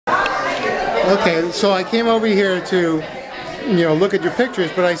Okay, so I came over here to, look at your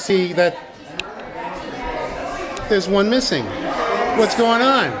pictures, but I see that there's one missing. What's going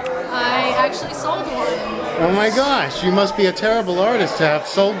on? I actually sold one. Oh my gosh, you must be a terrible artist to have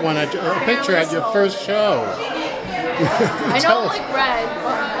sold one a picture at your first show. I don't like red,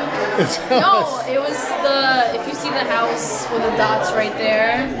 but no, it was if you see the house with the dots right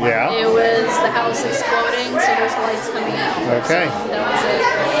there, yeah, it was the house exploding, so there's lights coming out. Okay. So that was it.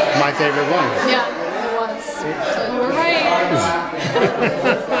 My favorite one. Yeah, it was. So you were right.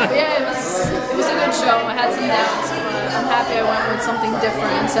 But yeah, it was a good show. I had some doubts, but I'm happy I went with something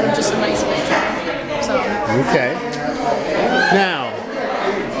different instead of just a nice picture. So. Okay. Now,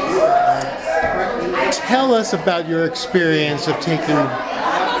 tell us about your experience of taking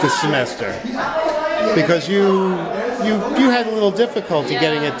this semester, because you had a little difficulty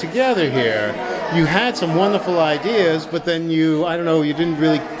getting it together here. You had some wonderful ideas, but then you didn't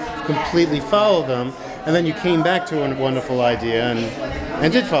really completely follow them, and then you came back to a wonderful idea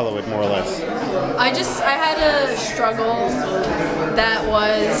and did follow it more or less. I had a struggle that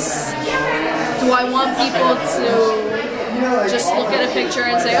was, do I want people to just look at a picture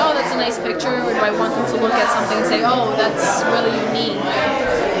and say, oh, that's a nice picture, or do I want them to look at something and say, oh, that's really unique?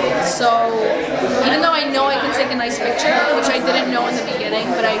 So even though I know I can take a nice picture, which I didn't know in the beginning,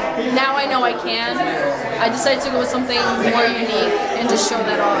 but now I know I can, I decided to go with something more unique and just show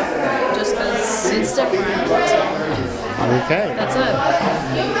that off, just because it's different. Okay. That's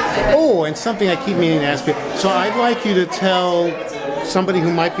it. Oh, and something I keep meaning to ask you. So I'd like you to tell somebody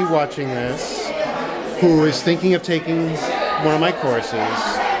who might be watching this, who is thinking of taking one of my courses,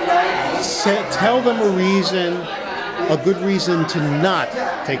 tell them a good reason to not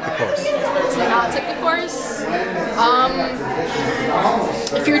take the course. To not take the course?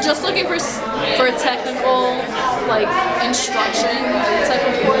 If you're just looking for a technical, instruction type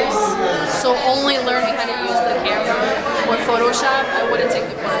of course, so only learning how to use the camera or Photoshop, I wouldn't take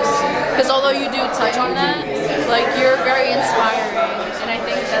the course. Because although you do touch on that, you're very inspiring, and I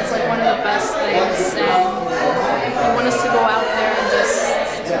think that's one of the best things. And I want us to go out there and just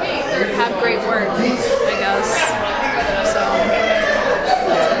have great work, I guess. So that's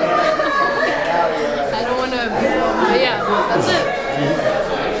it. I don't want to, but yeah, that's it.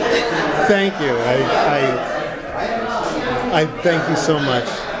 Thank you. I thank you so much.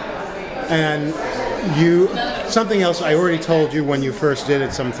 And something else I already told you when you first did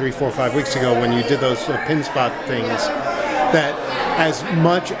it some 3, 4, 5 weeks ago, when you did those pin spot things, that as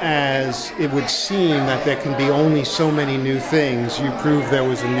much as it would seem that there can be only so many new things, you proved there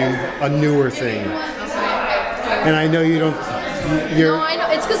was a newer thing. And I know you don't. No, I know.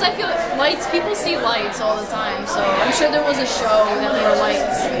 It's because I feel lights. People see lights all the time, so I'm sure there was a show that there were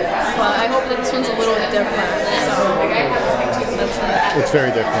lights, but I hope that this one's a little different. So that's it. It's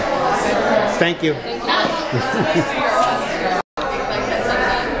very different. Thank you. Thank you.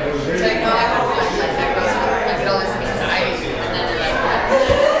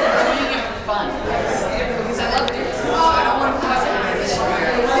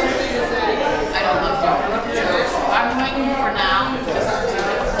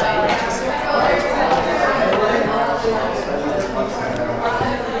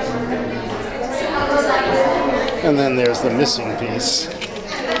 And then there's the missing piece.